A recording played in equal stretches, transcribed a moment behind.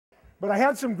But I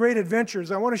had some great adventures.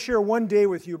 I want to share one day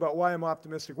with you about why I'm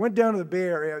optimistic. Went down to the Bay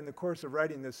Area in the course of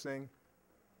writing this thing.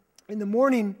 In the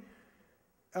morning,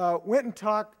 went and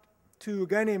talked to a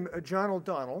guy named John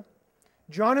O'Donnell.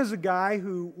 John is a guy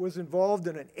who was involved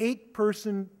in an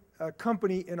 8-person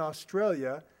company in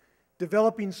Australia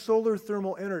developing solar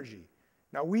thermal energy.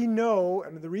 Now we know,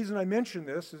 and the reason I mention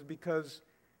this is because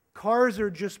cars are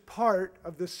just part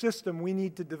of the system we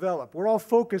need to develop. We're all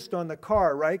focused on the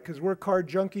car, right? Because we're car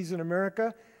junkies in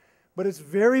America. But it's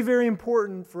very, very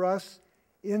important for us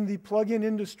in the plug-in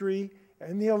industry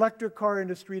and the electric car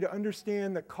industry to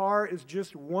understand the car is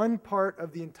just one part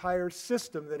of the entire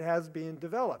system that has been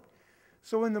developed.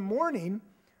 So in the morning,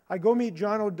 I go meet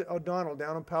John O'Donnell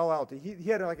down in Palo Alto. He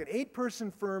had like an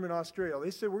 8-person firm in Australia.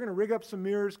 They said, we're going to rig up some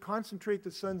mirrors, concentrate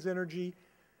the sun's energy,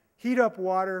 heat up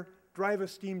water, drive a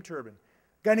steam turbine.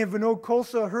 A guy named Vinod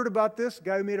Khalsa heard about this, a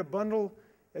guy who made a bundle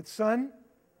at Sun,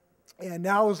 and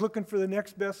now is looking for the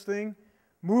next best thing,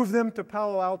 moved them to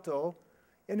Palo Alto,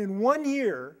 and in 1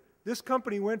 year, this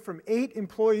company went from 8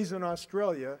 employees in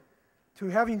Australia to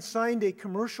having signed a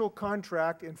commercial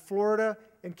contract in Florida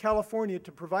and California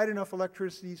to provide enough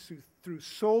electricity through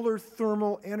solar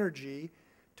thermal energy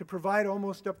to provide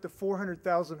almost up to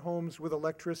 400,000 homes with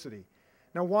electricity.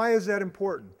 Now, why is that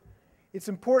important? It's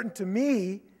important to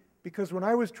me because when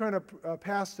I was trying to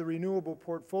pass the renewable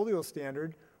portfolio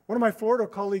standard, one of my Florida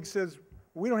colleagues says,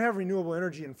 we don't have renewable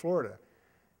energy in Florida.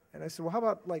 And I said, well, how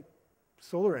about like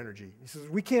solar energy? He says,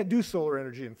 we can't do solar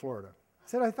energy in Florida. I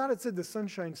said, I thought it said the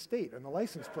Sunshine State on the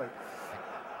license plate.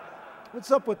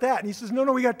 What's up with that? And he says, no,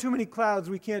 we got too many clouds,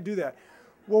 we can't do that.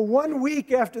 Well, 1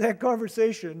 week after that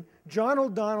conversation, John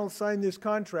O'Donnell signed this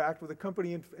contract with a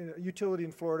company, a utility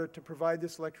in Florida, to provide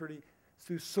this electricity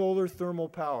through solar thermal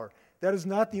power. That is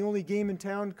not the only game in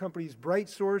town. Companies, Bright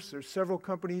Source, there's several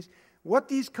companies. What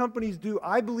these companies do,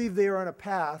 I believe they are on a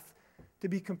path to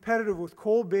be competitive with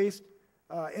coal-based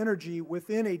energy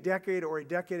within a decade or a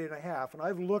decade and a half. And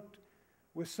I've looked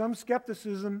with some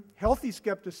skepticism, healthy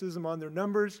skepticism on their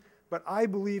numbers, but I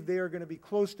believe they are going to be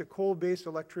close to coal-based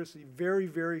electricity very,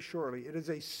 very shortly. It is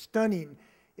a stunning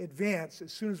advance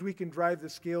as soon as we can drive the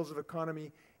scales of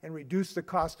economy and reduce the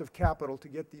cost of capital to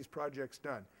get these projects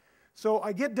done. So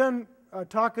I get done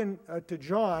talking to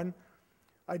John.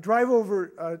 I drive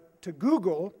over to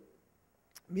Google,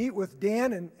 meet with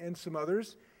Dan and some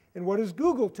others, and what does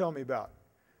Google tell me about?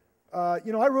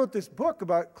 You know, I wrote this book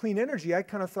about clean energy. I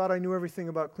kind of thought I knew everything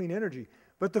about clean energy.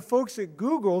 But the folks at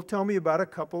Google tell me about a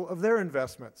couple of their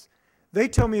investments. They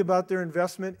tell me about their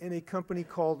investment in a company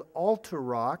called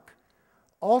Alterock.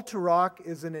 Alterock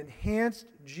is an enhanced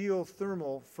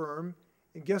geothermal firm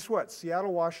in, guess what,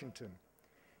 Seattle, Washington.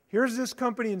 Here's this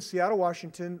company in Seattle,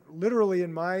 Washington, literally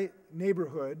in my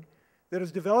neighborhood, that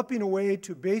is developing a way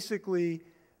to basically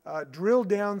drill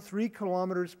down 3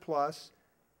 kilometers plus,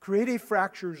 create a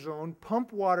fracture zone,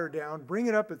 pump water down, bring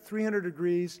it up at 300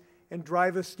 degrees, and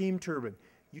drive a steam turbine.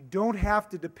 You don't have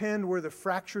to depend where the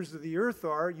fractures of the earth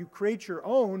are. You create your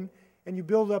own, and you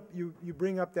build up, you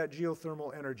bring up that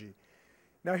geothermal energy.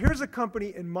 Now, here's a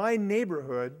company in my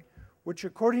neighborhood, which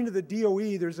according to the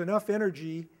DOE, there's enough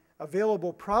energy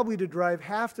available probably to drive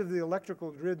half of the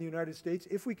electrical grid in the United States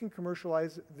if we can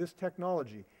commercialize this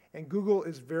technology. And Google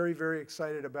is very, very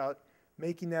excited about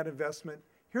making that investment.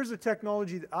 Here's a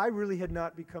technology that I really had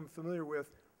not become familiar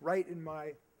with right in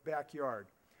my backyard.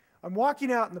 I'm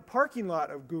walking out in the parking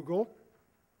lot of Google,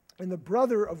 and the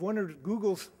brother of one of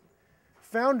Google's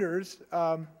founders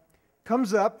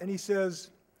comes up and he says,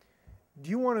 do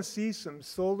you want to see some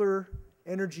solar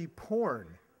energy porn?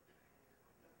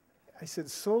 I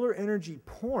said, solar energy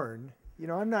porn? You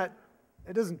know,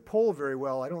 it doesn't poll very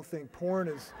well. I don't think porn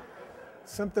is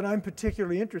something I'm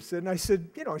particularly interested in. I said,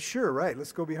 you know, sure, right,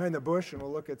 let's go behind the bush and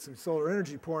we'll look at some solar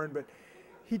energy porn. But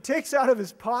he takes out of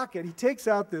his pocket, he takes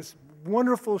out this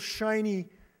wonderful, shiny,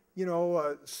 you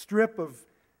know, strip of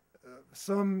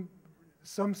some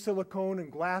silicone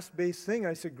and glass-based thing.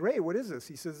 I said, great, what is this?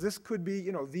 He says, this could be,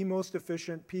 you know, the most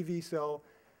efficient PV cell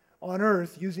on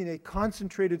Earth using a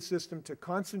concentrated system to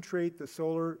concentrate the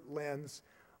solar lens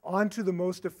onto the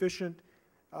most efficient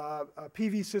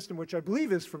PV system, which I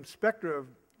believe is from Spectra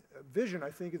Vision,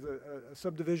 I think is a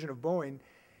subdivision of Boeing.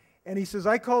 And he says,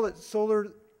 I call it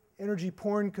solar energy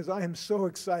porn because I am so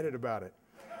excited about it.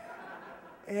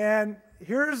 And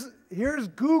here's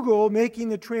Google making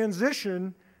the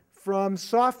transition from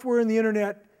software and the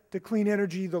internet to clean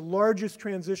energy, the largest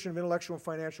transition of intellectual and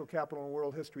financial capital in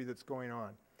world history that's going on.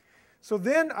 So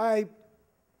then I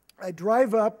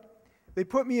drive up, they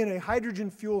put me in a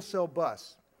hydrogen fuel cell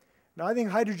bus. Now I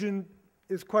think hydrogen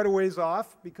is quite a ways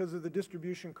off because of the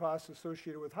distribution costs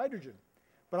associated with hydrogen.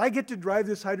 But I get to drive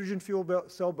this hydrogen fuel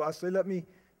cell bus. They let me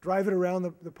drive it around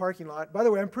the parking lot. By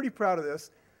the way, I'm pretty proud of this.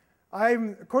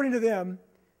 According to them,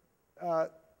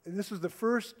 and this was the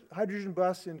first hydrogen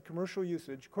bus in commercial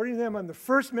usage. According to them, I'm the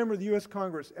first member of the U.S.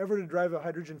 Congress ever to drive a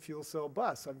hydrogen fuel cell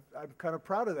bus. I'm kind of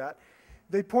proud of that.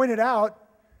 They pointed out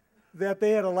that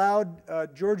they had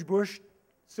allowed George Bush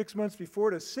 6 months before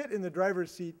to sit in the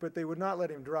driver's seat, but they would not let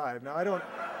him drive. Now, I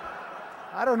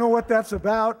don't know what that's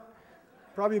about.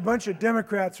 Probably a bunch of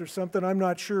Democrats or something. I'm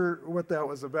not sure what that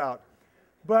was about.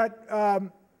 But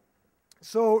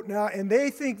so now, and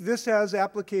they think this has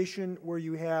application where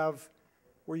you have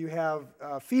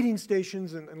feeding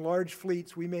stations and large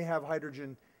fleets. We may have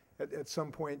hydrogen at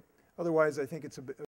some point. Otherwise, I think it's a bit